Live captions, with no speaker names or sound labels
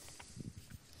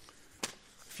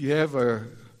If you have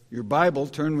your Bible,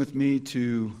 turn with me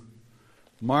to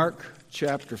Mark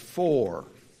chapter 4.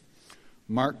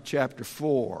 Mark chapter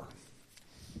 4.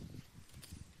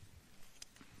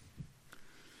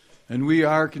 And we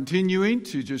are continuing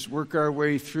to just work our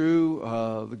way through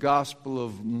the Gospel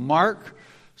of Mark.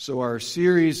 So our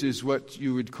series is what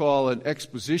you would call an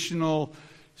expositional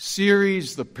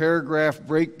series. The paragraph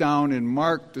breakdown in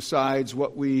Mark decides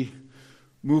what we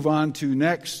move on to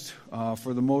next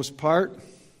for the most part.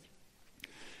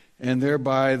 And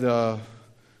thereby the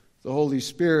Holy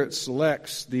Spirit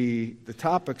selects the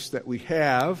topics that we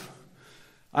have.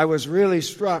 I was really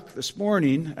struck this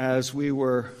morning as we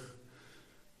were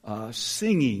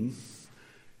singing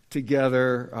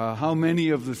together how many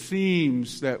of the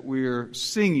themes that we're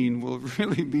singing will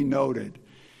really be noted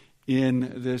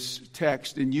in this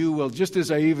text. And you will, just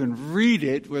as I even read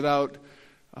it without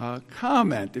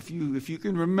comment, if you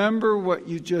can remember what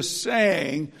you just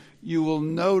sang, you will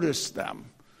notice them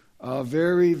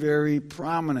very, very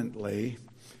prominently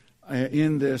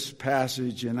in this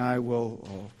passage, and I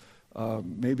will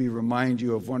maybe remind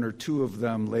you of one or two of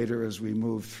them later as we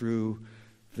move through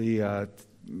the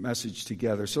message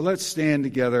together. So let's stand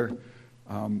together.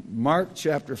 Mark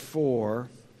chapter 4,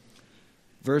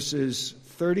 verses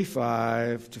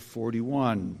 35 to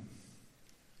 41.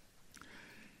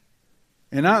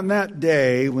 And on that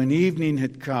day, when evening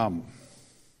had come,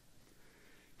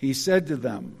 he said to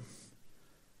them,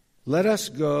 "Let us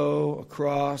go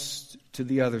across to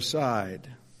the other side."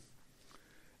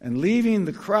 And leaving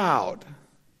the crowd,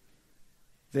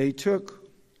 they took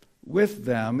with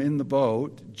them in the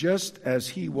boat just as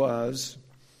he was.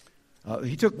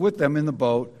 He took with them in the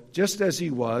boat just as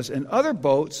he was, and other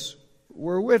boats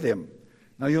were with him.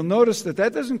 Now you'll notice that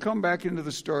doesn't come back into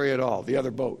the story at all, the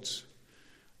other boats.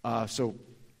 So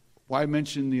why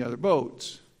mention the other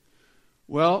boats?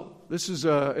 Well, this is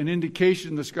an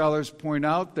indication, the scholars point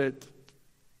out, that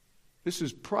this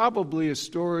is probably a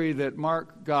story that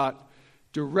Mark got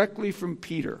directly from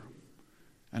Peter,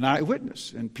 an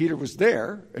eyewitness. And Peter was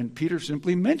there, and Peter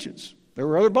simply mentions there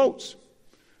were other boats.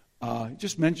 He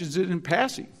just mentions it in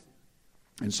passing.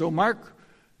 And so Mark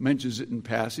mentions it in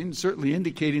passing, certainly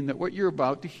indicating that what you're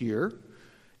about to hear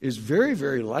is very,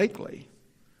 very likely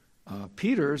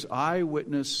Peter's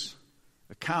eyewitness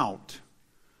account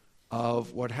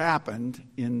of what happened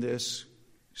in this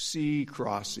sea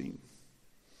crossing.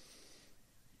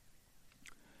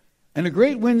 And a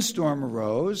great windstorm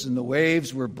arose, and the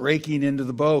waves were breaking into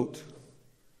the boat,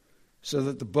 so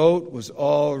that the boat was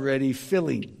already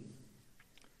filling.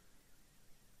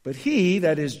 But he,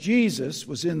 that is Jesus,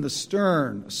 was in the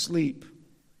stern, asleep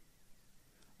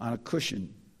on a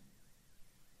cushion.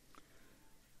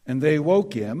 And they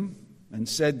woke him and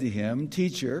said to him,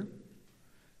 "Teacher,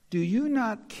 do you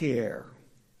not care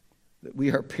that we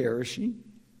are perishing?"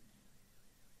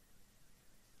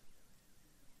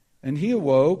 And he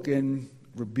awoke and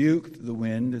rebuked the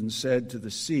wind and said to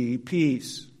the sea,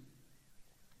 "Peace,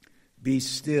 be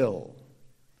still."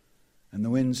 And the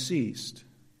wind ceased,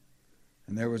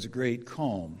 and there was a great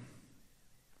calm.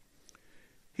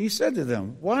 He said to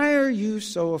them, "Why are you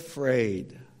so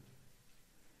afraid?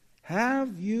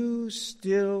 Have you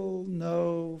still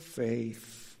no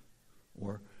faith?"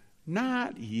 Or,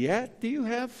 "Not yet do you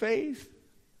have faith?"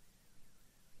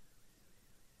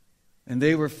 And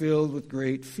they were filled with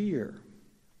great fear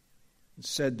and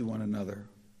said to one another,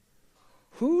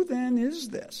 "Who then is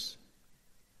this,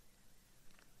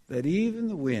 that even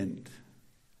the wind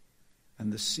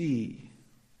and the sea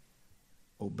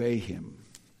obey him?"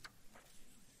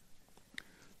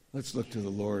 Let's look to the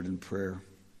Lord in prayer.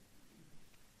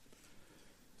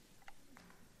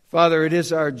 Father, it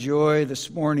is our joy this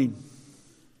morning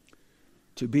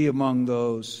to be among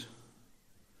those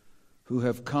who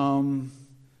have come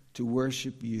to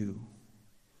worship you.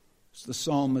 As the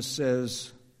psalmist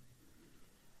says,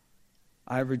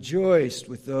 "I rejoiced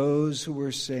with those who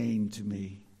were saying to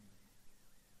me,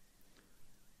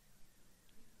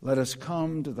 'Let us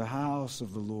come to the house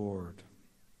of the Lord.'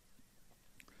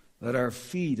 Let our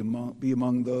feet be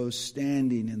among those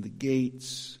standing in the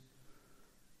gates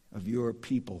of your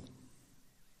people."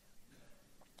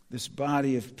 This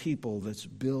body of people that's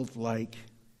built like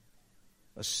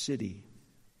a city.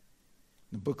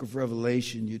 In the book of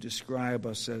Revelation, you describe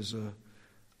us as a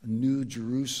new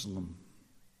Jerusalem,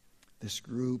 this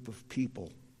group of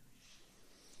people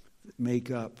that make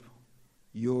up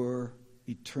your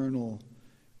eternal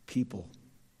people,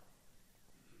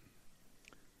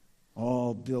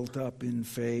 all built up in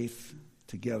faith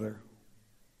together.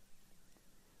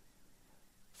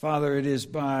 Father, it is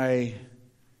by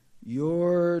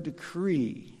your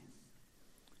decree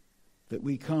that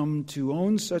we come to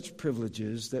own such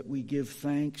privileges that we give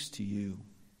thanks to you.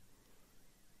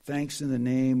 Thanks in the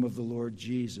name of the Lord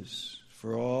Jesus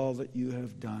for all that you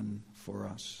have done for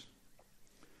us.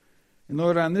 And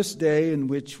Lord, on this day in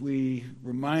which we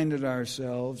reminded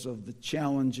ourselves of the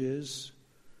challenges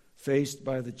faced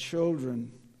by the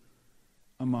children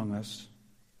among us,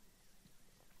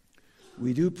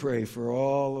 we do pray for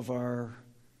all of our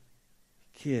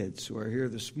kids who are here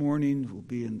this morning, who will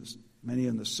be many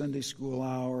in the Sunday school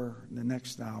hour, in the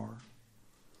next hour,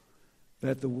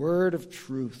 that the word of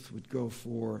truth would go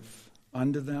forth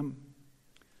unto them,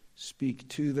 speak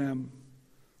to them,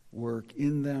 work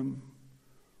in them.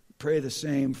 Pray the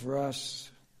same for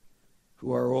us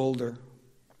who are older,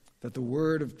 that the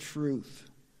word of truth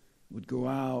would go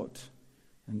out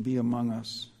and be among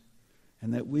us,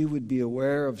 and that we would be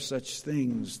aware of such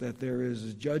things, that there is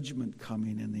a judgment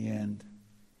coming in the end,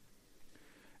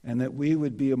 and that we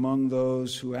would be among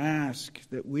those who ask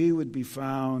that we would be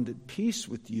found at peace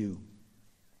with you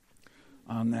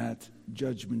on that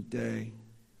judgment day,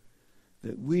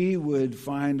 that we would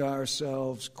find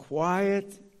ourselves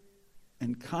quiet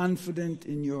and confident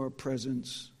in your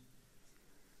presence,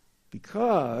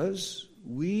 because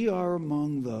we are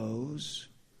among those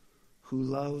who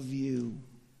love you.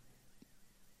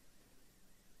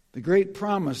 The great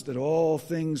promise that all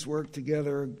things work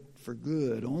together for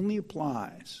good only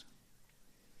applies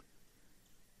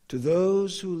to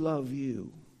those who love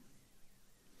you,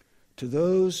 to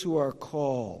those who are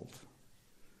called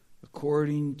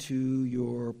according to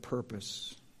your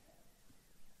purpose.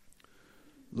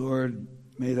 Lord,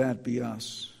 may that be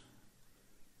us.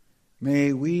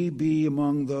 May we be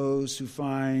among those who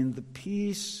find the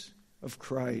peace of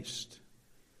Christ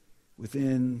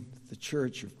within the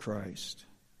church of Christ.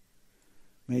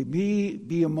 May we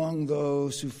be among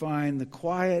those who find the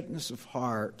quietness of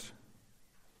heart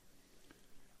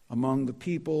among the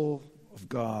people of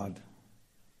God.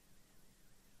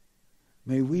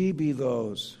 May we be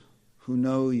those who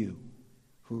know you,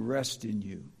 who rest in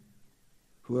you,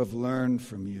 who have learned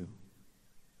from you.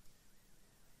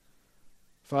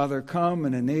 Father, come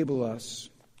and enable us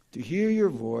to hear your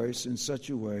voice in such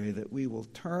a way that we will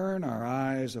turn our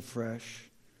eyes afresh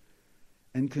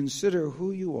and consider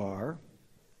who you are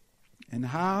and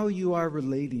how you are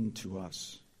relating to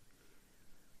us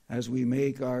as we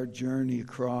make our journey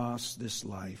across this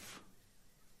life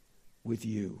with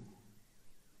you.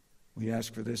 We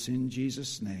ask for this in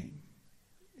Jesus' name.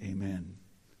 Amen.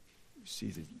 Be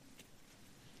seated.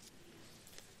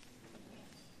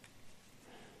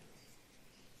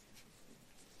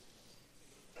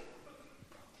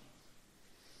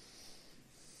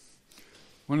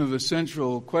 One of the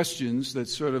central questions that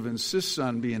sort of insists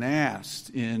on being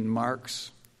asked in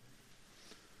Mark's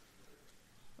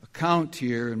account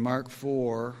here in Mark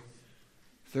 4,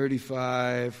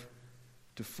 35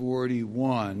 to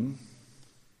 41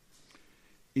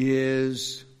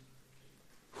 is,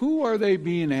 who are they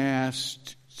being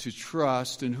asked to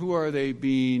trust, and who are they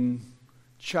being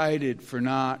chided for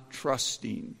not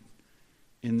trusting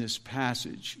in this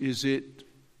passage? Is it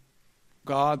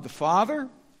God the Father?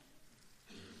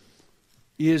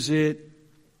 Is it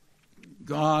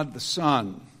God the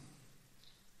Son?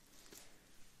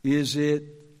 Is it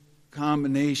a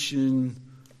combination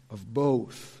of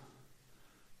both?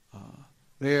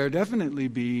 They are definitely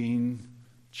being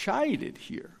chided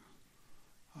here.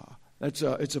 It's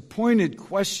a pointed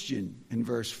question in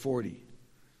verse 40,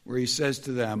 where he says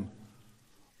to them,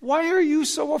 "Why are you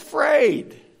so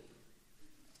afraid?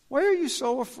 Why are you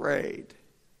so afraid?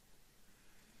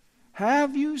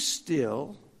 Have you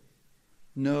still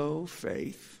no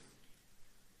faith?"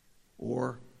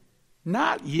 Or,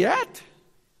 "Not yet?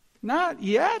 Not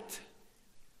yet?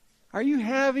 Are you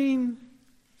having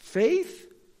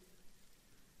faith?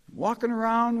 Walking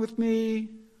around with me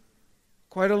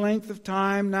quite a length of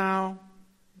time now?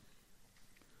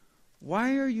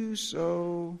 Why are you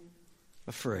so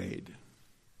afraid?"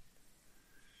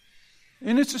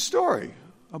 And it's a story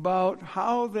about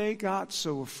how they got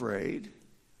so afraid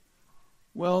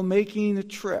while making a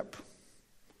trip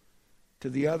to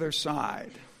the other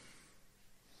side.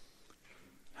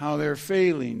 How they're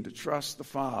failing to trust the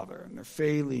Father and they're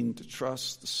failing to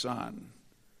trust the Son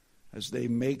as they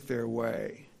make their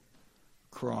way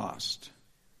across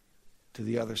to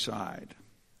the other side.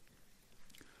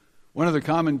 One of the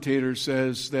commentators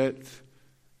says that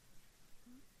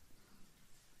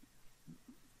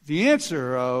the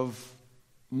answer of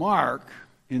Mark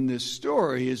in this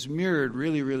story is mirrored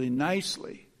really, really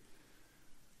nicely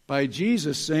by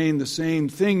Jesus saying the same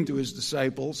thing to his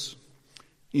disciples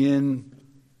in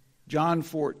John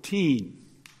 14,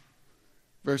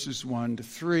 verses 1 to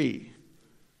 3.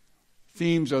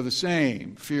 Themes are the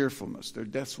same. Fearfulness. They're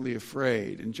deathly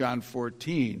afraid. In John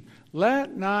 14,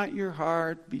 let not your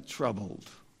heart be troubled.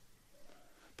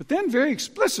 But then very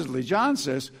explicitly, John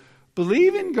says,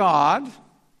 believe in God,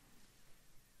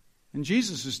 and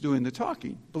Jesus is doing the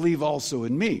talking. Believe also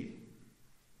in me.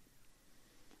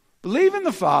 Believe in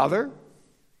the Father.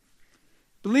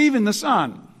 Believe in the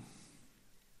Son.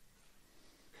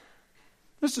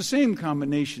 That's the same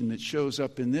combination that shows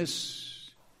up in this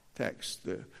text.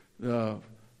 The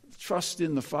trust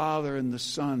in the Father and the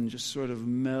Son just sort of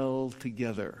meld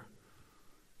together.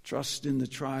 Trust in the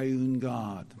triune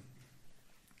God.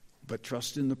 But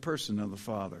trust in the person of the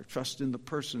Father. Trust in the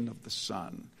person of the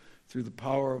Son. Through the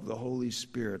power of the Holy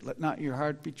Spirit. Let not your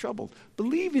heart be troubled.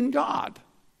 Believe in God.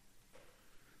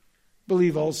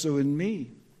 Believe also in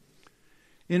me.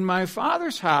 In my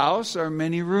Father's house are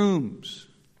many rooms.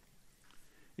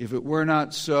 If it were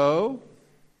not so,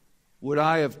 would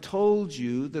I have told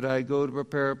you that I go to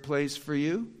prepare a place for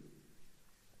you?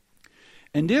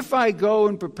 And if I go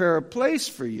and prepare a place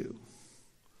for you,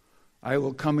 I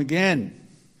will come again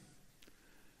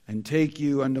and take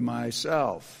you unto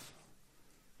myself,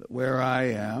 that where I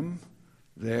am,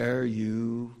 there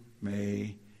you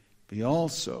may be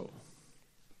also.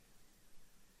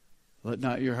 Let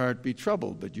not your heart be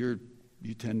troubled, but you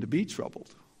tend to be troubled.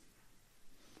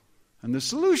 And the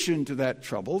solution to that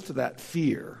trouble, to that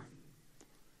fear,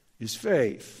 is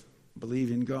faith.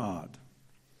 Believe in God.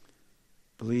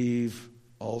 Believe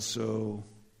also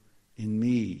in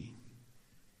me.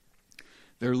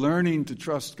 They're learning to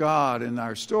trust God in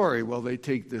our story while they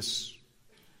take this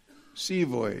sea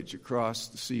voyage across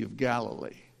the Sea of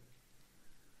Galilee.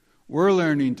 We're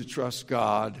learning to trust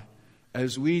God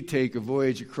as we take a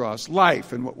voyage across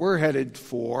life. And what we're headed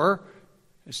for,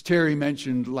 as Terry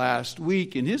mentioned last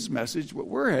week in his message, what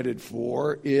we're headed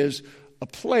for is a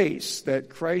place that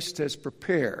Christ has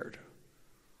prepared,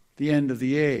 the end of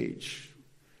the age.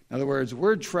 In other words,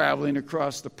 we're traveling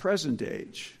across the present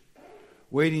age,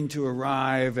 waiting to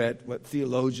arrive at what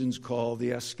theologians call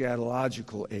the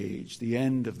eschatological age, the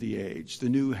end of the age, the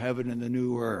new heaven and the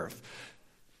new earth,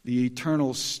 the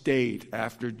eternal state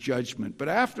after judgment. But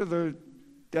after the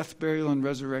death, burial, and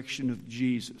resurrection of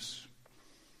Jesus,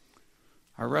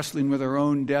 our wrestling with our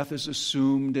own death is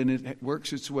assumed and it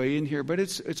works its way in here, but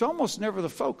it's almost never the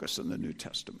focus in the New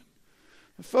Testament.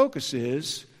 The focus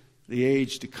is the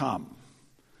age to come.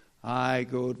 I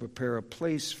go to prepare a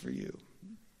place for you.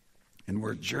 And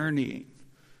we're journeying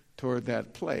toward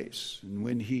that place. And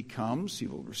when he comes, he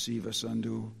will receive us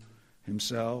unto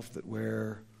himself, that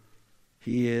where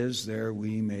he is, there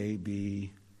we may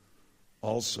be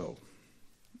also.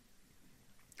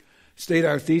 State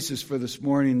our thesis for this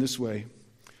morning this way.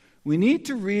 We need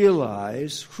to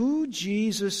realize who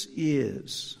Jesus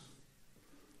is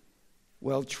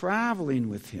while traveling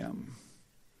with him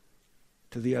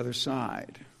to the other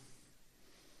side.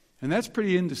 And that's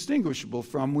pretty indistinguishable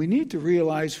from we need to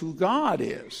realize who God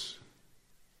is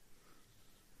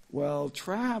while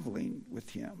traveling with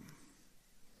him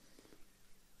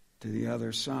to the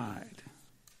other side.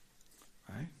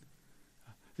 Right?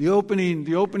 The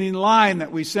opening line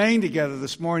that we sang together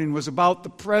this morning was about the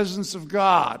presence of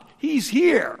God. He's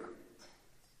here.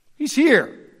 He's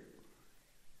here.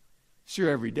 He's here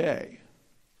every day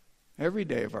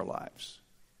of our lives.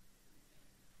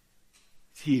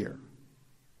 He's here.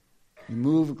 We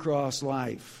move across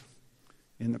life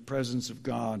in the presence of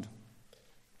God.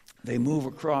 They move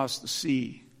across the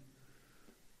sea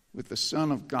with the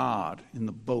Son of God in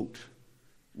the boat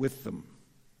with them.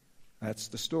 That's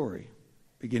the story,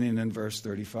 beginning in verse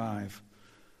 35.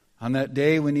 On that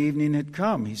day when evening had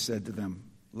come, he said to them,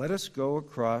 let us go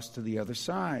across to the other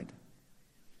side.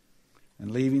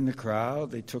 And leaving the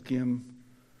crowd, they took him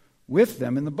with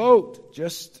them in the boat,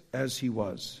 just as he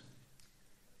was.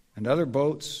 And other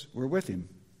boats were with him.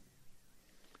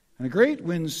 And a great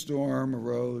windstorm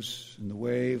arose, and the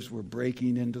waves were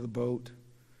breaking into the boat,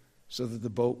 so that the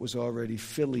boat was already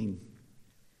filling.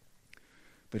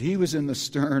 But he was in the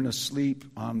stern, asleep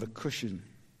on the cushion.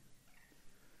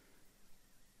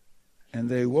 And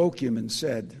they woke him and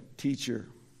said, Teacher,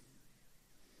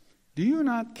 do you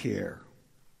not care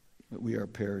that we are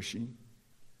perishing?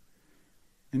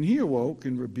 And he awoke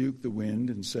and rebuked the wind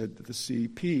and said to the sea,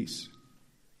 Peace,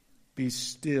 be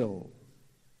still.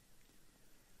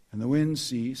 And the wind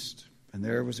ceased, and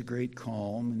there was a great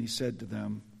calm. And he said to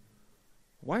them,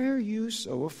 Why are you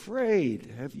so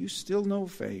afraid? Have you still no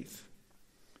faith?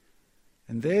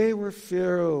 And they were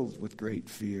filled with great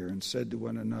fear and said to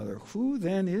one another, Who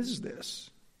then is this,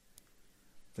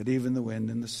 that even the wind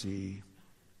and the sea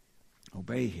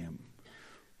obey him?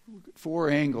 4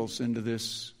 angles into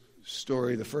this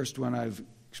story. The first one I've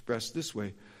expressed this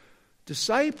way.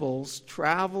 Disciples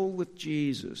travel with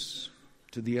Jesus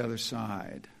to the other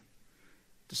side.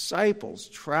 Disciples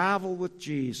travel with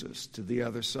Jesus to the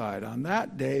other side. On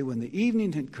that day, when the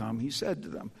evening had come, he said to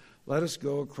them, "Let us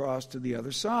go across to the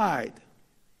other side."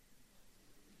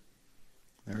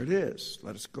 There it is.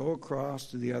 Let us go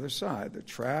across to the other side. They're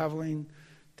traveling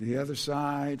to the other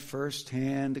side,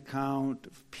 first-hand account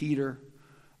of Peter,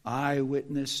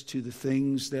 eyewitness to the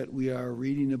things that we are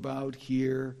reading about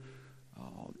here.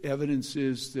 Evidence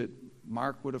is that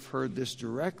Mark would have heard this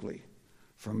directly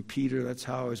from Peter. That's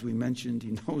how, as we mentioned,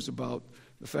 he knows about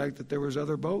the fact that there was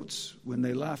other boats when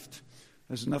they left.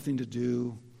 It has nothing to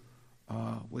do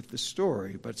with the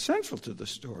story, but central to the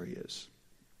story is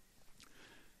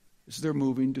they're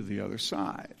moving to the other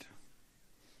side,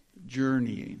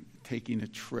 journeying, taking a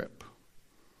trip.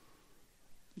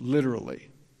 Literally,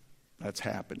 that's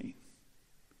happening.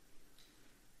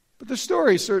 But the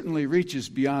story certainly reaches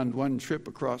beyond one trip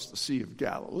across the Sea of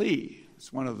Galilee.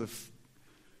 It's one of the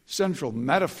central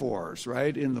metaphors,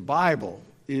 right, in the Bible,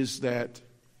 is that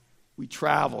we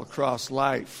travel across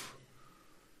life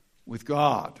with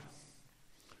God.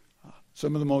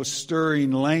 Some of the most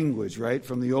stirring language, right,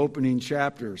 from the opening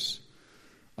chapters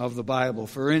of the Bible.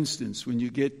 For instance, when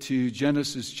you get to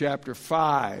Genesis chapter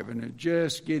 5 and are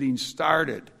just getting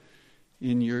started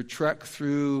in your trek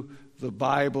through the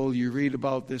Bible, you read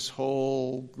about this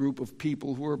whole group of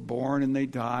people who are born and they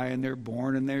die, and they're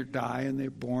born and they die, and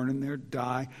they're born and they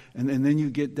die. And then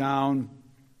you get down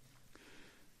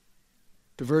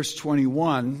to verse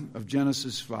 21 of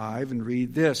Genesis 5 and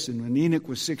read this. And when Enoch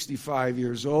was 65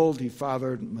 years old, he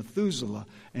fathered Methuselah,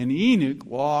 and Enoch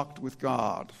walked with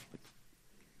God.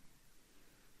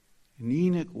 And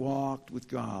Enoch walked with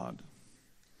God.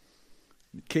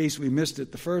 In case we missed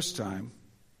it the first time,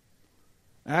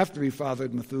 after he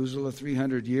fathered Methuselah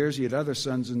 300 years, he had other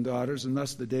sons and daughters, and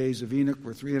thus the days of Enoch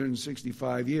were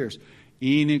 365 years.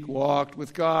 Enoch walked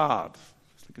with God.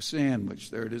 It's like a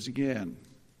sandwich. There it is again.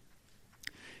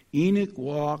 Enoch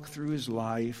walked through his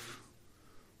life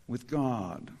with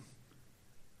God.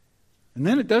 And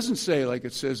then it doesn't say, like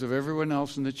it says of everyone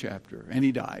else in the chapter, and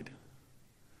he died.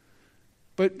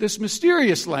 But this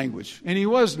mysterious language, and he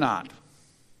was not.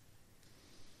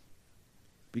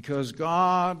 Because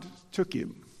God took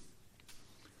him.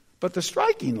 But the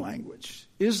striking language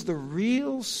is the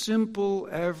real, simple,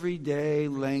 everyday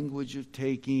language of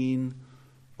taking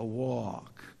a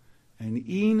walk. And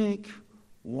Enoch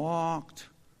walked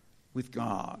with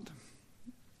God.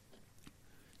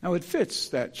 Now it fits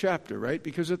that chapter, right?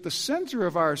 Because at the center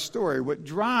of our story, what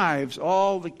drives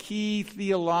all the key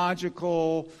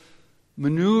theological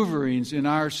maneuverings in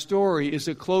our story is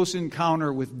a close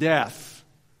encounter with death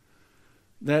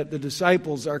that the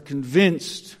disciples are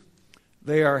convinced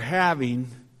they are having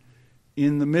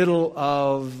in the middle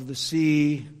of the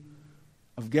Sea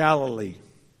of Galilee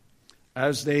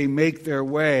as they make their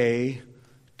way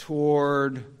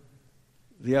toward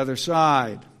the other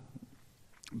side.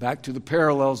 Back to the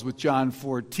parallels with John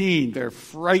 14, they're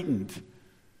frightened.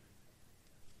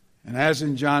 And as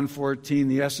in John 14,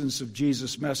 the essence of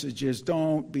Jesus' message is,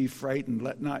 don't be frightened,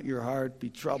 let not your heart be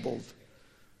troubled.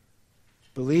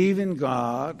 Believe in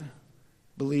God,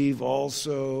 believe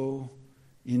also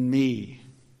in me.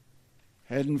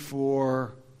 Heading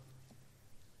for,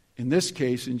 in this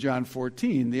case, in John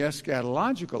 14, the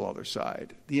eschatological other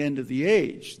side, the end of the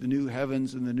age, the new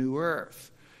heavens and the new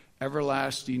earth,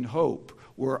 everlasting hope.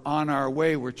 We're on our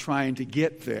way, we're trying to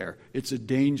get there. It's a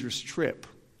dangerous trip.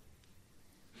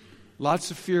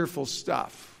 Lots of fearful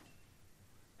stuff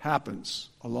happens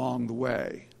along the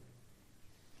way.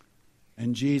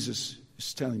 And Jesus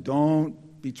is telling,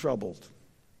 don't be troubled.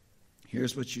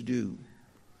 Here's what you do.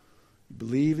 You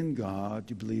believe in God,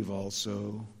 you believe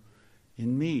also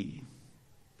in me.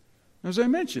 As I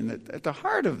mentioned, at the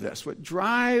heart of this, what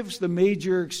drives the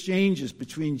major exchanges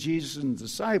between Jesus and the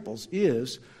disciples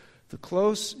is the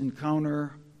close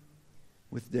encounter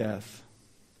with death.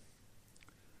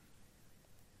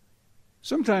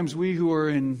 Sometimes we who are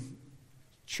in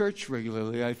church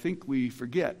regularly, I think we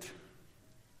forget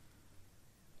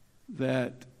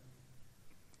that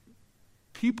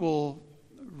people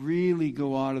really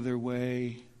go out of their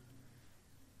way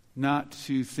not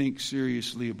to think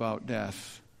seriously about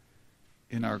death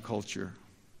in our culture.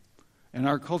 And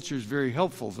our culture is very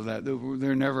helpful to that.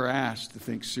 They're never asked to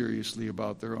think seriously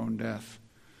about their own death.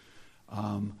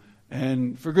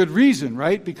 And for good reason,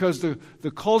 right? Because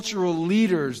the cultural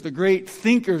leaders, the great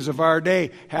thinkers of our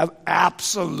day, have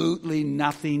absolutely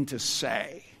nothing to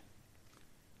say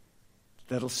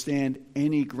that'll stand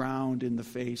any ground in the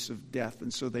face of death.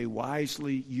 And so they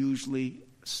wisely usually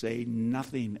say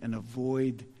nothing and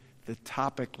avoid the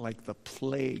topic like the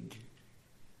plague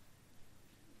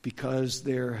because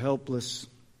they're helpless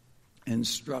and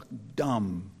struck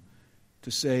dumb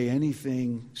to say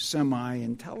anything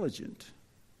semi-intelligent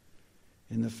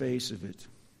in the face of it.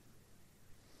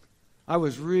 I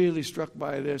was really struck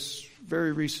by this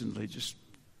very recently, just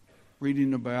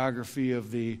reading a biography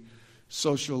of the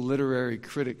social literary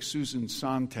critic Susan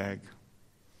Sontag.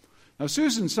 Now,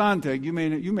 Susan Sontag, you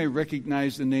may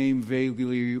recognize the name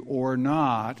vaguely or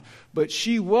not, but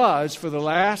she was, for the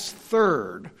last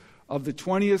third of the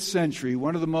 20th century,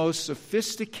 one of the most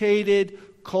sophisticated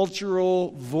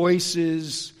cultural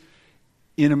voices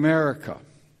in America,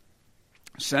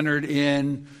 centered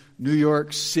in New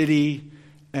York City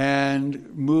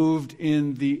and moved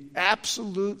in the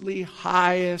absolutely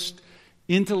highest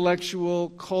intellectual,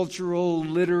 cultural,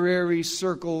 literary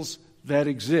circles that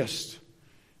exist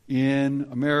in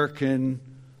American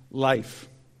life.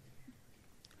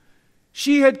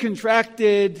 She had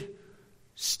contracted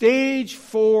stage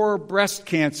 4 breast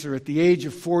cancer at the age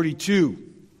of 42,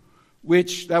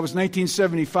 which that was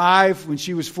 1975 when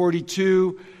she was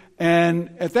 42.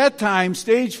 And at that time,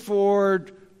 stage 4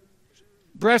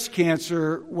 breast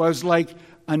cancer was like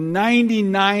a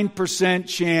 99%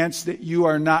 chance that you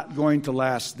are not going to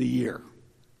last the year.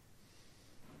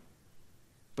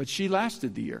 But she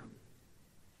lasted the year.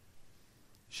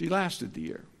 She lasted the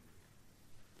year.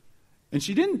 And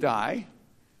she didn't die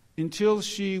until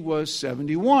she was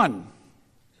 71.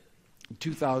 In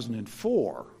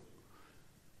 2004,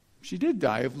 she did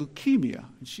die of leukemia.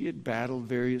 And she had battled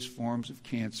various forms of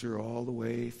cancer all the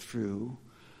way through.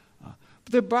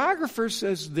 But the biographer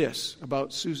says this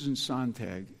about Susan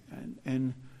Sontag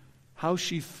and how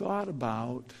she thought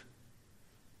about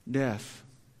death.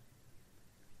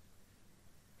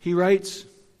 He writes,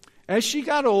 as she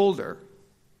got older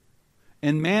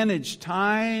and managed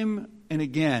time and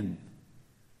again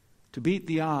to beat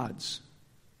the odds,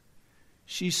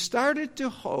 she started to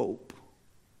hope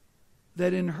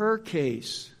that in her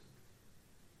case,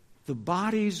 the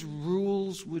body's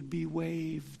rules would be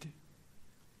waived.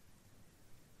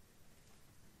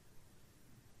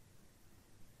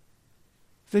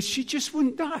 That she just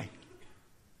wouldn't die.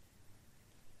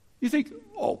 You think,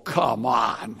 oh, come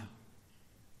on.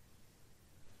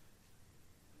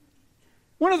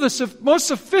 One of the most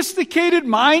sophisticated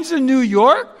minds in New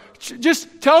York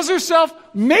just tells herself,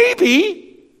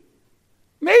 maybe,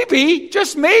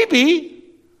 just maybe,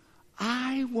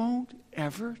 I won't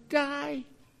ever die.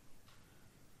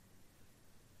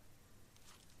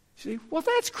 You say, well,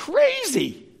 that's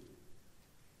crazy.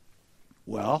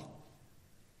 Well,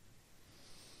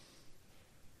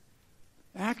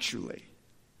 actually,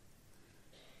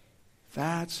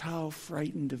 that's how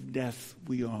frightened of death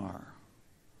we are.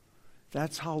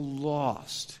 That's how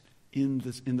lost in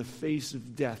the face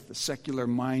of death the secular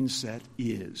mindset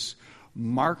is.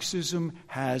 Marxism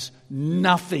has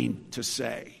nothing to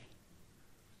say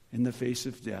in the face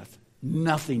of death.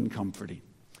 Nothing comforting,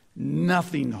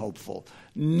 nothing hopeful,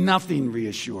 nothing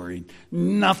reassuring,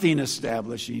 nothing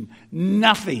establishing,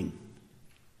 nothing.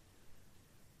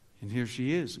 And here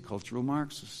she is, a cultural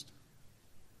Marxist.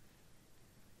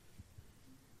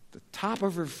 At the top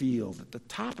of her field, at the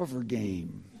top of her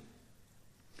game.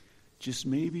 Just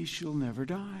maybe she'll never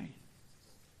die.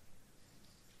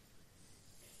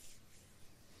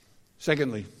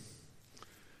 Secondly,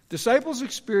 disciples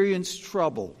experience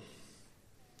trouble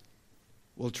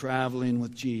while traveling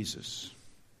with Jesus.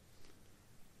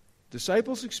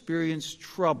 Disciples experienced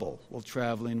trouble while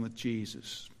traveling with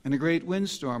Jesus. And a great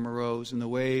windstorm arose, and the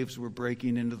waves were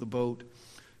breaking into the boat,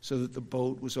 so that the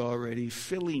boat was already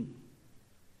filling.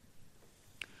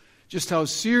 Just how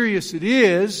serious it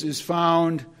is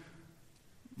found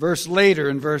verse later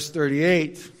in verse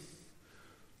 38,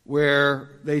 where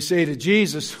they say to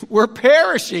Jesus, we're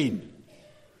perishing.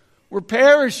 We're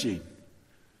perishing.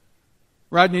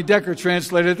 Rodney Decker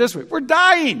translated it this way, we're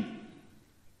dying.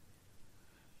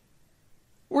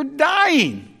 We're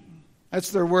dying.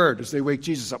 That's their word as they wake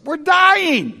Jesus up. We're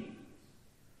dying.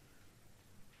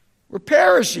 We're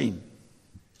perishing.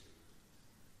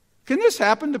 Can this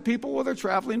happen to people while they're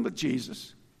traveling with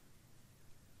Jesus?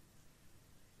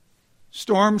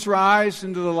 Storms rise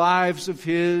into the lives of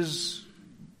his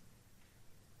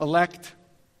elect,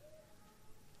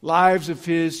 lives of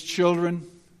his children.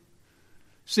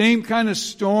 Same kind of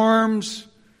storms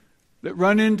that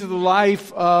run into the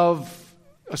life of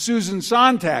Susan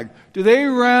Sontag. Do they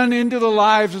run into the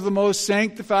lives of the most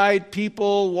sanctified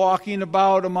people walking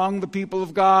about among the people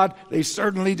of God? They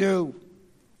certainly do.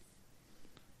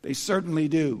 They certainly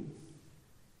do.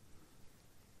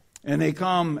 And they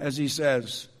come, as he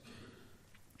says,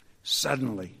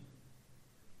 suddenly.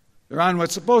 They're on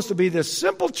what's supposed to be this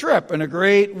simple trip, and a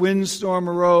great windstorm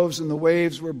arose, and the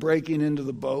waves were breaking into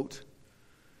the boat.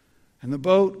 And the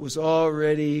boat was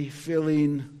already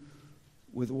filling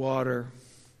with water,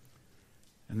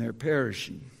 and they're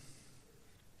perishing.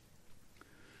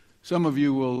 Some of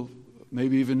you will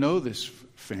maybe even know this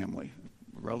family,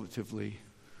 relatively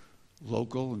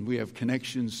local, and we have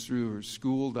connections through our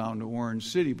school down to Orange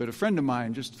City. But a friend of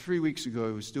mine, just 3 weeks ago,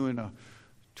 he was doing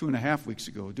 2.5 weeks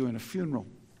ago, doing a funeral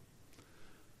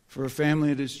for a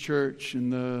family at his church,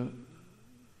 and the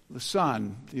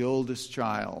son, the oldest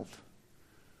child,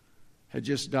 had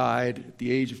just died at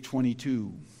the age of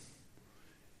 22.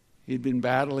 He'd been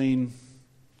battling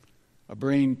a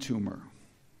brain tumor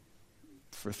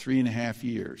for 3.5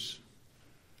 years,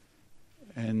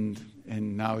 and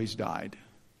now he's died.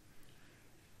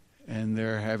 And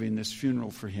they're having this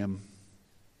funeral for him.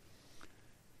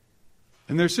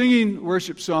 And they're singing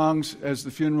worship songs as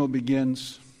the funeral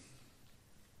begins.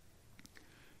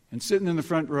 And sitting in the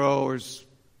front row is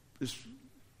this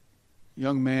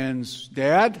young man's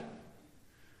dad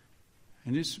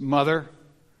and his mother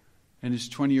and his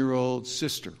 20-year-old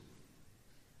sister.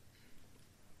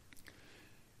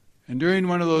 And during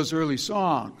one of those early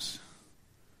songs,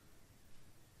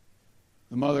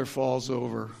 the mother falls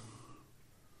over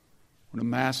with a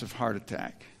massive heart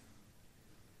attack.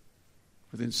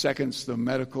 Within seconds, the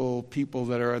medical people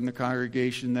that are in the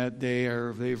congregation that day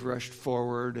they've rushed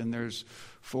forward, and there's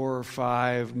 4 or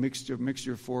 5, mixture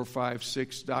of 4 or 5,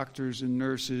 6 doctors and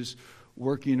nurses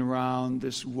working around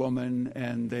this woman,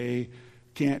 and they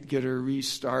can't get her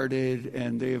restarted,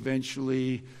 and they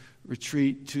eventually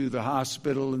retreat to the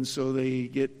hospital, and so they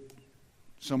get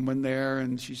someone there,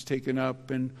 and she's taken up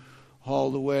and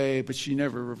hauled away, but she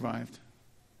never revived.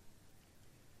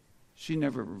 She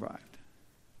never revived.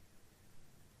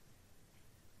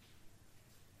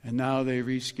 And now they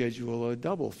reschedule a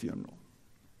double funeral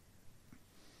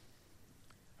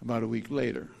about a week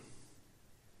later.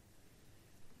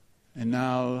 And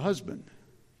now the husband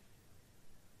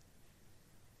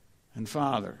and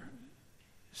father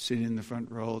sitting in the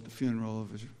front row at the funeral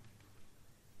of his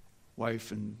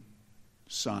wife and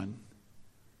son.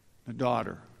 A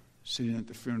daughter sitting at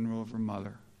the funeral of her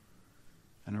mother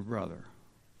and her brother.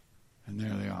 And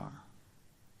there they are.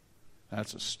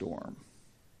 That's a storm.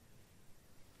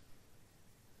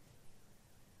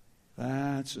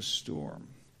 That's a storm.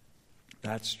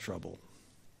 That's trouble.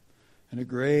 And a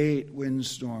great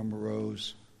windstorm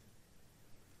arose,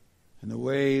 and the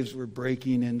waves were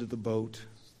breaking into the boat,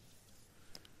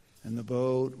 and the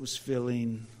boat was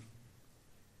filling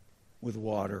with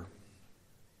water.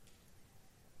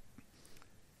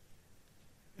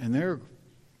 And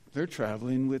they're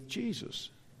traveling with Jesus.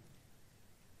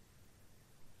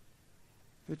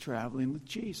 They're traveling with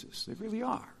Jesus. They really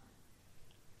are.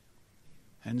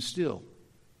 And still,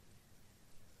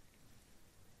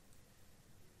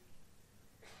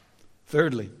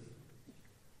 thirdly,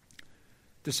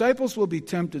 disciples will be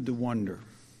tempted to wonder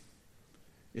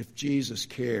if Jesus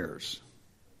cares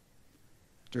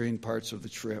during parts of the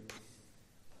trip.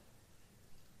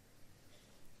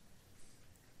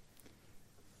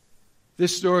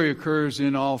 This story occurs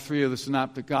in all 3 of the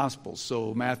Synoptic Gospels.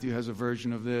 So Matthew has a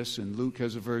version of this, and Luke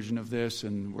has a version of this,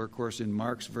 and we're, of course, in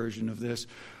Mark's version of this.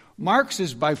 Mark's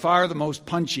is by far the most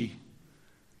punchy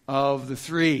of the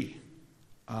 3.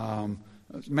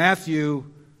 Matthew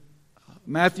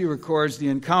records the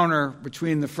encounter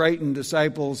between the frightened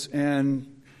disciples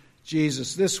and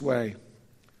Jesus this way.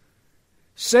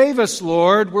 "Save us,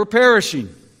 Lord, we're perishing."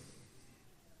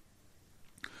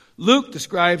 Luke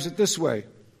describes it this way.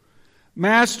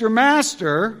 "Master,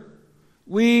 Master,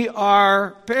 we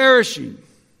are perishing."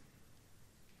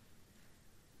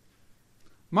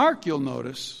 Mark, you'll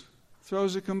notice,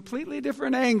 throws a completely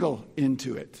different angle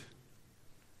into it.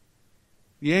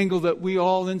 The angle that we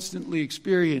all instantly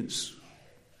experience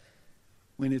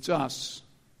when it's us.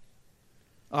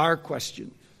 Our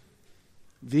question.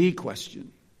 The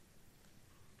question.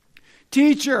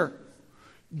 "Teacher,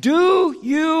 do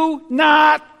you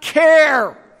not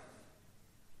care?"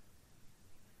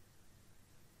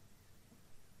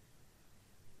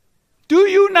 Do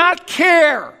you not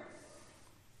care?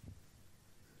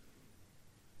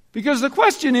 Because the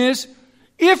question is,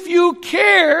 if you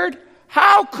cared,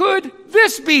 how could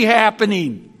this be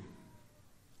happening?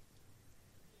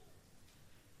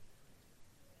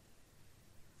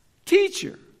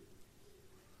 Teacher,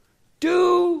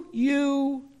 do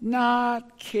you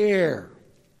not care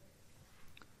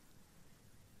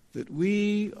that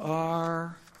we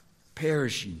are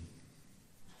perishing?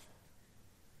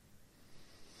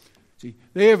 See,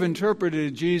 they have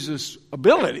interpreted Jesus'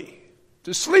 ability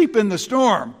to sleep in the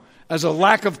storm as a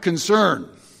lack of concern.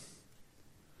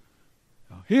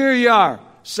 Here you are,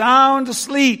 sound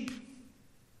asleep.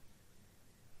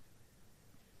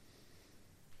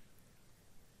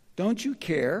 Don't you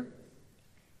care?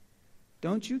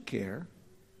 Don't you care?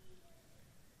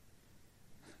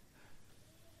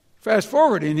 Fast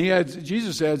forward, and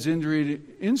Jesus adds injury to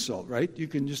insult, right? You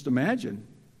can just imagine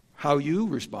how you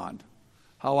respond,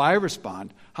 how I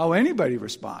respond, how anybody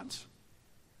responds.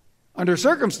 Under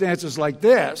circumstances like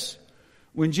this,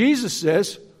 when Jesus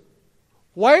says,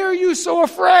 "Why are you so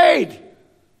afraid?"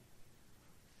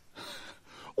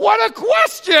 What a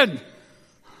question!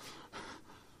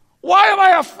 Why am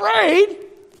I afraid?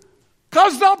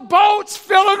 Because the boat's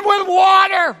filling with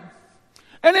water,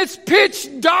 and it's pitch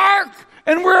dark,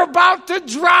 and we're about to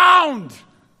drown.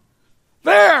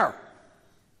 There.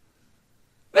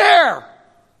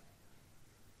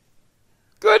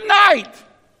 Good night.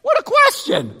 What a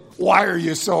question. Why are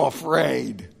you so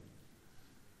afraid?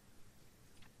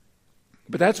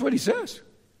 But that's what he says.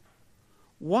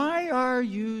 Why are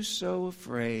you so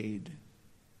afraid?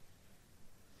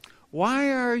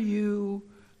 Why are you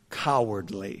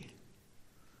cowardly?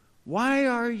 Why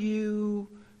are you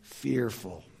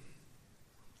fearful?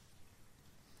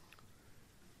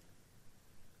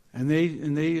 And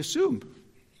they assume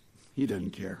he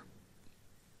doesn't care.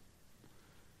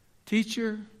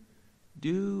 Teacher,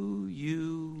 do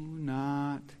you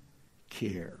not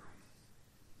care?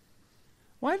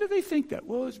 Why do they think that?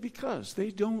 Well, it's because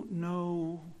they don't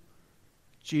know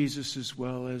Jesus as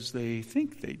well as they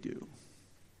think they do.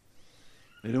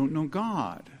 They don't know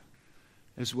God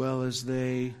as well as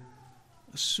they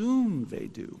assume they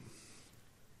do.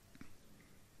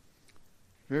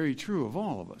 Very true of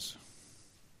all of us.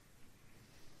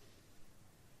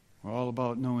 We're all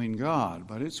about knowing God,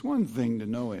 but it's one thing to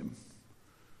know Him,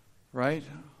 right?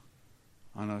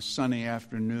 On a sunny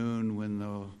afternoon when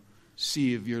the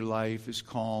sea of your life is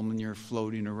calm and you're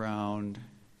floating around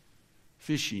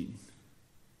fishing.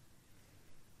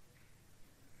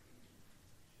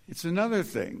 It's another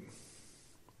thing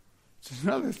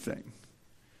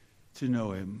to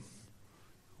know Him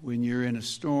when you're in a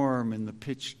storm in the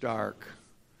pitch dark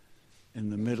in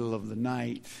the middle of the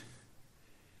night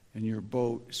and your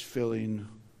boat is filling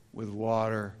with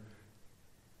water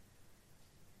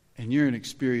and you're an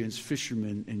experienced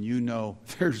fisherman and you know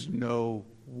there's no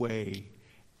way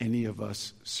any of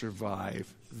us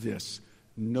survive this.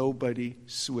 Nobody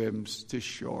swims to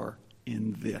shore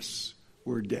in this.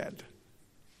 We're dead.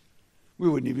 We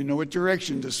wouldn't even know what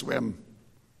direction to swim.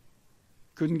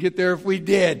 Couldn't get there if we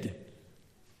did.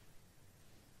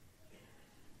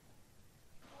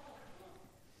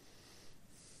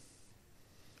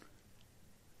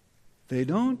 They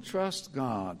don't trust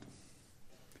God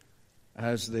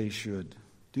as they should.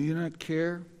 Do you not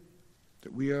care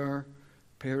that we are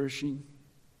perishing?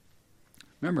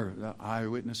 Remember the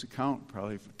eyewitness account,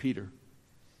 probably for Peter.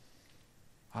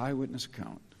 Eyewitness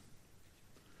account.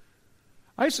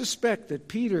 I suspect that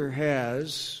Peter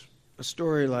has a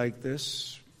story like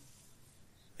this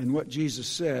and what Jesus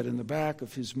said in the back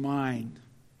of his mind.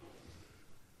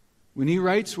 When he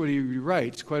writes what he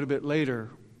writes quite a bit later,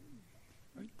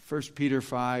 1 Peter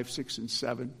 5, 6, and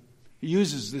 7, he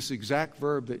uses this exact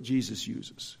verb that Jesus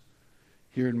uses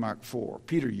here in Mark 4.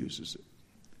 Peter uses it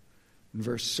in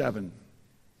verse 7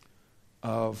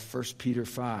 of 1 Peter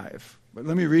 5. But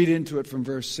let me read into it from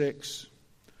verse 6.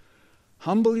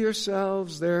 Humble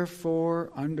yourselves,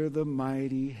 therefore, under the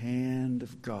mighty hand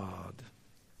of God.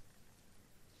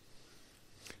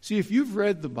 See, if you've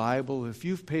read the Bible, if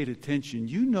you've paid attention,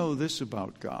 you know this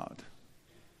about God.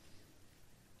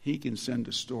 He can send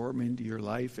a storm into your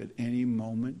life at any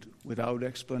moment without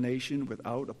explanation,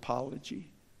 without apology.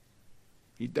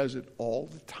 He does it all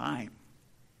the time.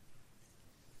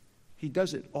 He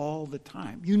does it all the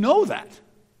time. You know that.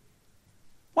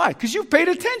 Why? Because you've paid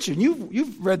attention.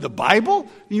 You've read the Bible.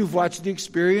 You've watched the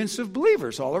experience of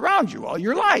believers all around you all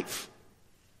your life.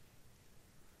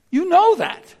 You know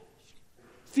that.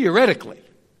 Theoretically.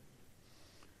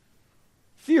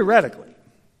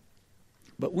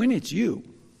 But when it's you,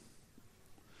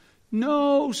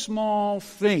 no small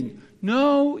thing,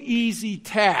 no easy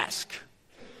task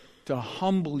to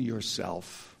humble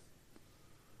yourself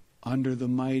under the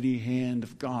mighty hand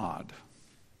of God.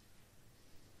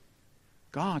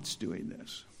 God's doing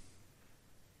this.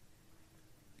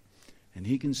 And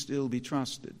He can still be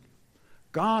trusted.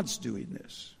 God's doing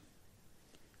this.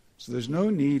 So there's no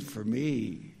need for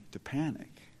me to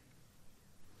panic.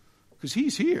 Because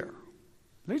He's here.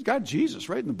 They've got Jesus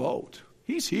right in the boat.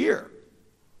 He's here.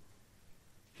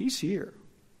 He's here.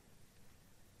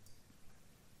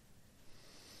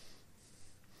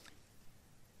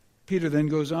 Peter then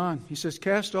goes on. He says,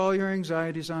 cast all your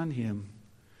anxieties on him,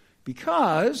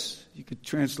 because, you could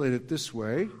translate it this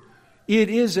way, it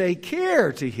is a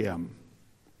care to him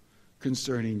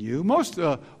concerning you.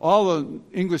 All the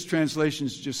English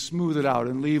translations just smooth it out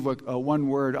and leave a one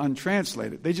word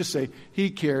untranslated. They just say, he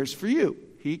cares for you.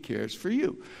 He cares for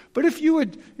you. But if you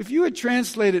would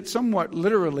translate it somewhat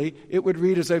literally, it would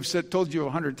read, as I've told you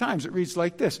 100 times, it reads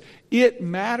like this: it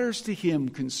matters to him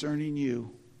concerning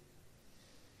you.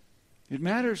 It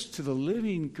matters to the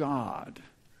living God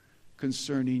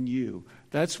concerning you.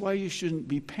 That's why you shouldn't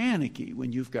be panicky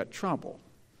when you've got trouble,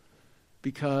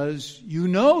 because you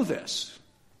know this.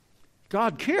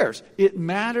 God cares. It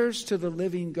matters to the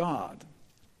living God.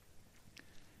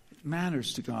 It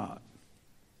matters to God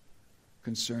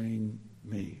concerning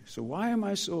me. So why am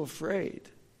I so afraid?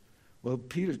 Well,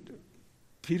 Peter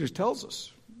tells us,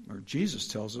 or Jesus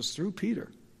tells us through Peter,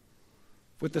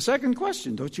 with the second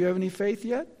question, don't you have any faith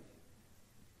yet?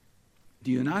 Do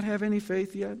you not have any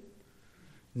faith yet?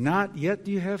 Not yet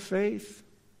do you have faith?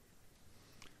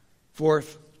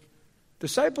 Fourth,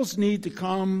 disciples need to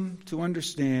come to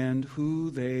understand who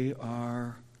they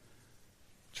are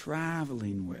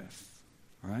traveling with,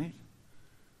 right?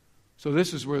 So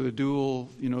this is where the dual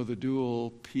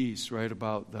piece, right,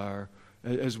 about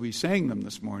as we sang them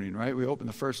this morning, right? We opened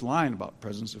the first line about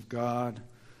presence of God.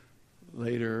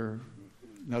 Later,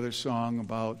 another song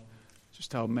about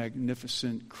just how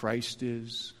magnificent Christ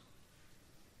is.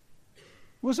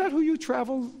 Was that who you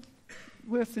travel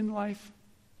with in life?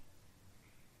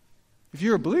 If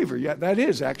you're a believer, yeah, that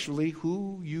is actually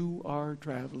who you are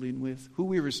traveling with, who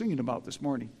we were singing about this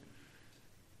morning.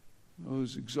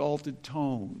 Those exalted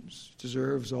tones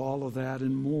deserves all of that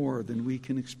and more than we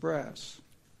can express.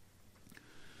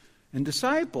 And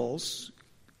disciples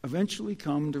eventually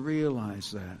come to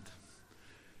realize that.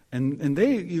 And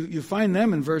you find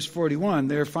them in verse 41.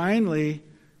 They're finally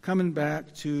coming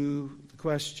back to the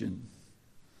question,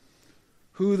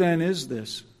 who then is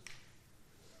this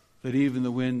that even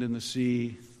the wind and the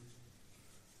sea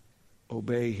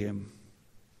obey him?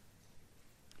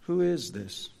 Who is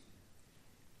this?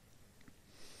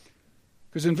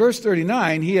 Because in verse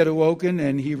 39, he had awoken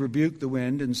and he rebuked the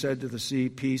wind and said to the sea,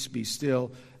 peace, be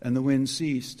still. And the wind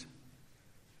ceased.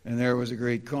 And there was a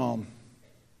great calm.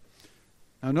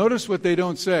 Now notice what they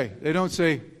don't say. They don't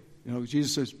say,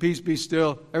 Jesus says, peace, be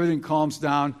still. Everything calms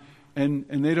down. And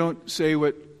they don't say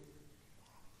what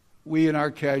we in our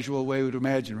casual way would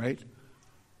imagine, right?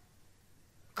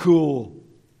 Cool.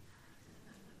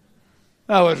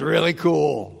 That was really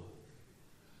cool.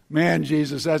 Man,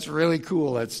 Jesus, that's really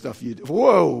cool, that stuff you do.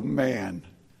 Whoa, man.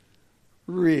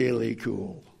 Really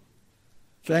cool.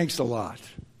 Thanks a lot.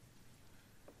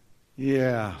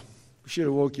 Yeah. We should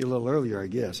have woke you a little earlier, I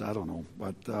guess. I don't know.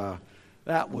 But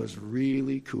that was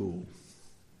really cool.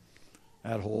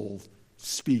 That whole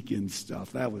speaking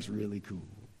stuff, that was really cool.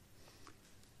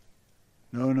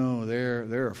 No,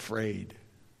 they're afraid.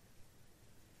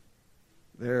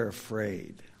 They're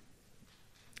afraid.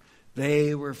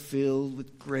 They were filled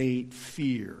with great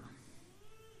fear.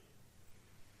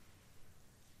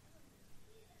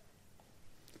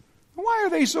 Why are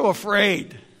they so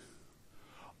afraid?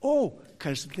 Oh,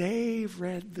 because they've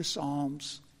read the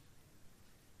Psalms.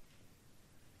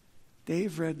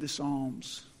 They've read the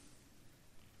Psalms.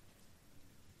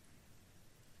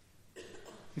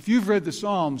 If you've read the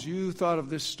Psalms, you thought of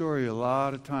this story a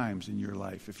lot of times in your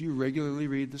life. If you regularly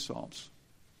read the Psalms,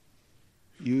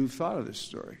 you've thought of this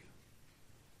story.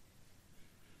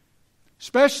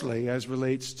 Especially as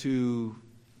relates to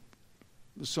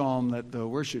the psalm that the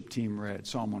worship team read,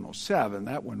 Psalm 107.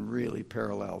 That one really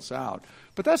parallels out.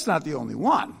 But that's not the only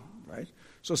one, right?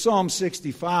 So Psalm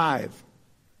 65.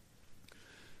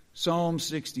 Psalm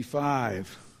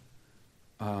 65,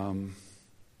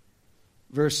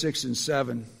 verse 6 and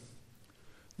 7.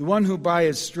 The one who by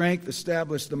his strength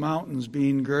established the mountains,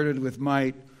 being girded with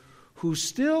might, who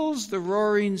stills the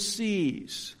roaring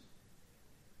seas,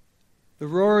 the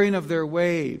roaring of their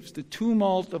waves, the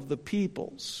tumult of the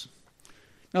peoples.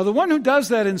 Now, the one who does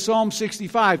that in Psalm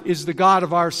 65 is the God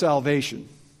of our salvation.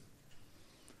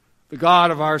 The God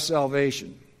of our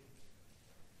salvation.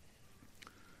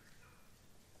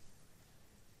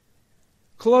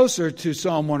 Closer to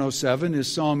Psalm 107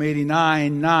 is Psalm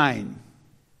 89:9.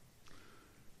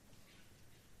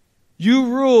 You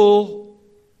rule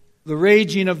the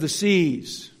raging of the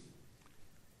seas,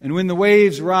 and when the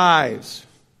waves rise,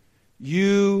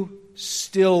 you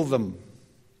still them.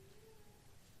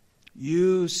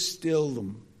 You still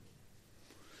them.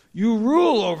 You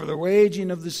rule over the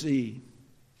raging of the sea.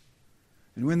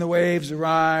 And when the waves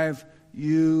arrive,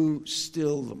 you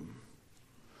still them.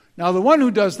 Now, the one who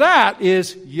does that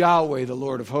is Yahweh, the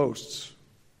Lord of hosts.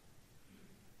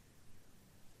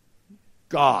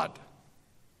 God.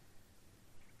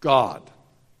 God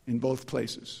in both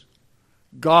places.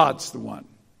 God's the one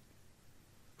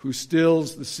who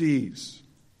stills the seas.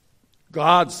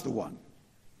 God's the one.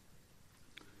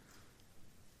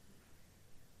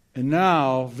 And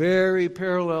now, very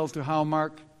parallel to how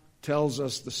Mark tells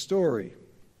us the story,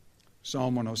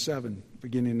 Psalm 107,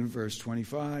 beginning in verse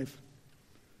 25.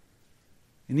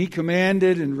 And he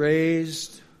commanded and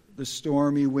raised the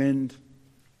stormy wind,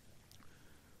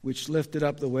 which lifted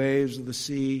up the waves of the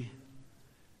sea,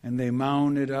 and they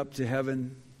mounted up to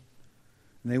heaven,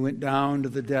 and they went down to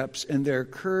the depths, and their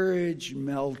courage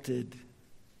melted,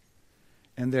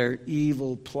 and their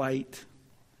evil plight,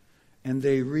 and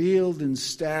they reeled and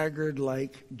staggered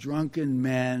like drunken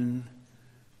men,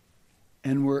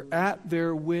 and were at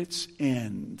their wits'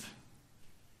 end.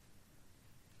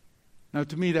 Now,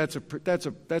 to me, that's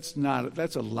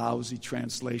a lousy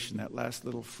translation, that last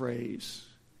little phrase,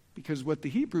 because what the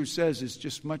Hebrew says is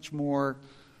just much more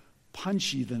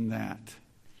punchy than that,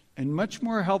 and much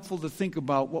more helpful to think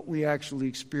about what we actually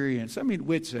experience. I mean,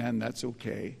 wits' end, that's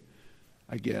okay,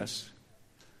 I guess.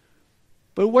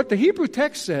 But what the Hebrew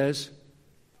text says,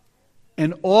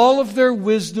 and all of their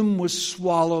wisdom was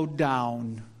swallowed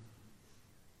down.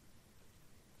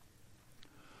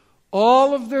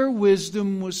 All of their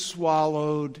wisdom was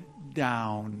swallowed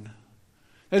down.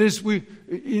 That is,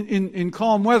 in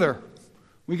calm weather,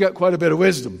 we got quite a bit of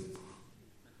wisdom.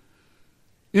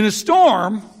 In a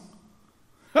storm,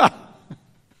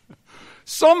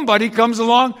 somebody comes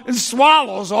along and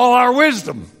swallows all our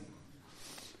wisdom.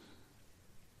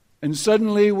 And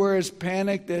suddenly we're as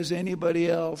panicked as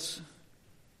anybody else,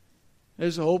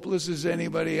 as hopeless as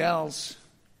anybody else.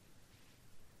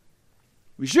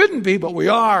 We shouldn't be, but we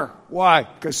are. Why?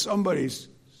 Because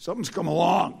something's come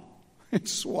along and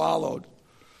swallowed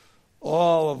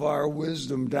all of our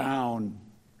wisdom down.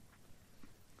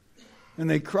 And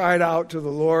they cried out to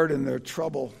the Lord in their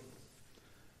trouble,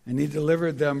 and he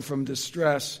delivered them from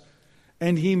distress.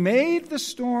 And he made the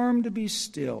storm to be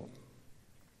still,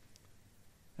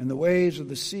 and the waves of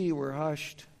the sea were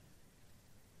hushed.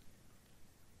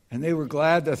 And they were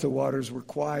glad that the waters were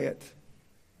quiet.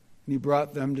 And he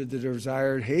brought them to the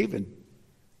desired haven.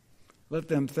 Let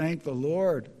them thank the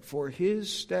Lord for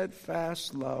his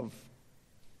steadfast love,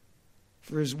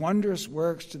 for his wondrous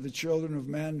works to the children of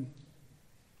men.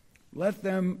 Let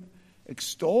them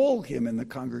extol him in the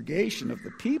congregation of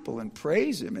the people and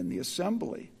praise him in the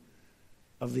assembly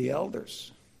of the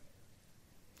elders.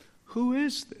 Who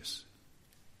is this?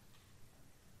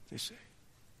 They say.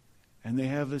 And they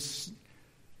have this,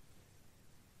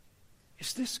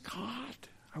 is this God?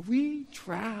 Are we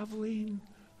traveling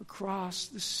across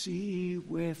the sea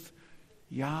with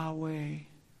Yahweh,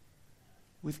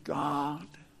 with God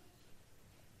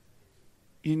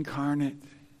incarnate?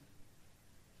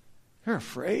 They're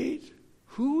afraid.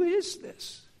 Who is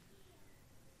this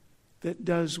that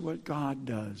does what God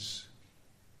does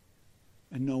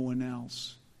and no one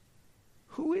else?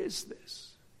 Who is this?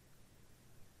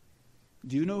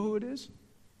 Do you know who it is?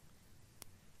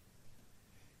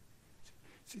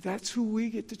 See, that's who we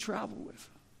get to travel with.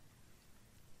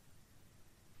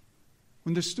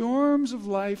 When the storms of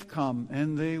life come,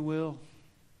 and they will,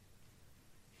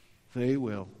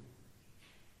 the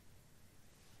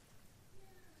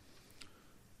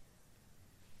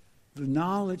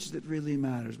knowledge that really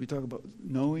matters. We talk about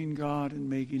knowing God and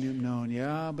making him known.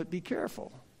 Yeah, but be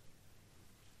careful.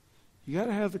 You got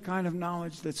to have the kind of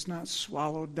knowledge that's not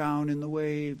swallowed down in the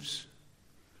waves.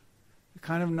 The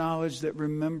kind of knowledge that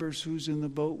remembers who's in the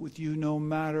boat with you no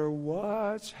matter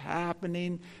what's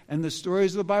happening. And the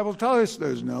stories of the Bible tell us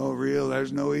there's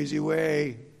no easy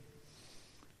way.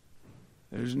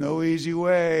 There's no easy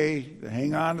way to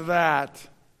hang on to that.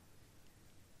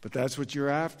 But that's what you're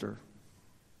after.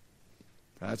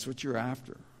 That's what you're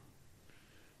after.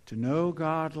 To know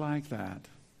God like that.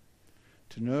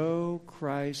 To know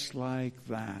Christ like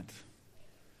that.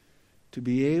 To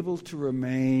be able to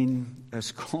remain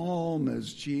as calm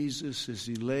as Jesus as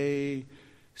he lay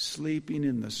sleeping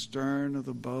in the stern of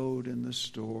the boat in the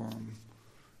storm.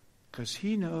 Because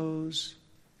he knows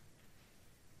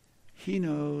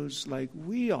like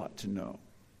we ought to know.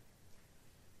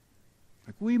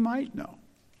 Like we might know.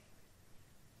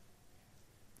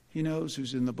 He knows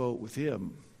who's in the boat with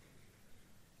him.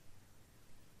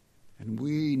 And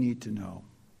we need to know,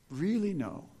 really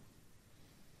know,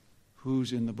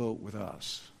 who's in the boat with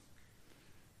us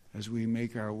as we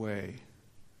make our way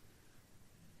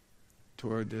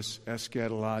toward this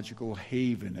eschatological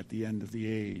haven at the end of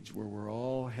the age where we're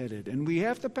all headed. And we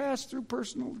have to pass through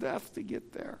personal death to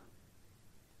get there.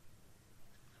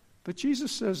 But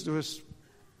Jesus says to us,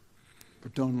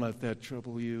 but don't let that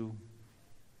trouble you.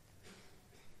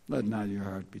 Let not your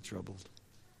heart be troubled.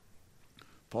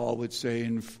 Paul would say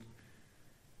in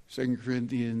 2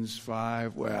 Corinthians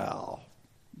 5, well,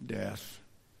 death.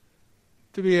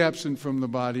 To be absent from the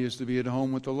body is to be at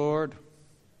home with the Lord.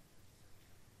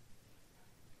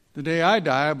 The day I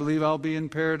die, I believe I'll be in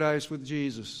paradise with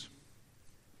Jesus.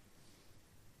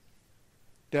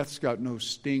 Death's got no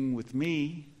sting with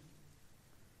me,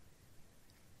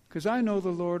 because I know the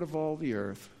Lord of all the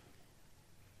earth,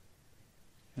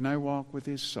 and I walk with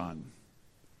his Son,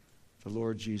 the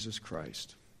Lord Jesus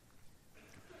Christ.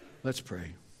 Let's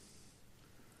pray.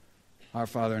 Our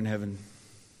Father in heaven,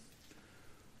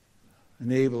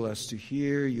 enable us to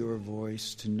hear your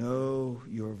voice, to know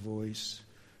your voice,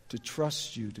 to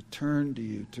trust you, to turn to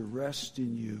you, to rest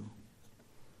in you.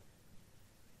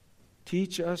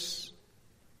 Teach us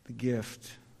the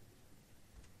gift,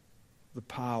 the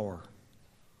power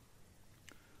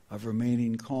of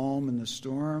remaining calm in the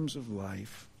storms of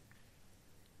life,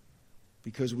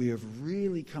 because we have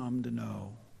really come to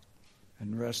know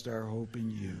and rest our hope in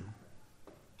you.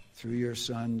 Through your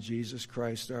Son, Jesus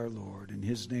Christ our Lord. In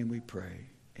his name we pray.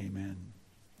 Amen.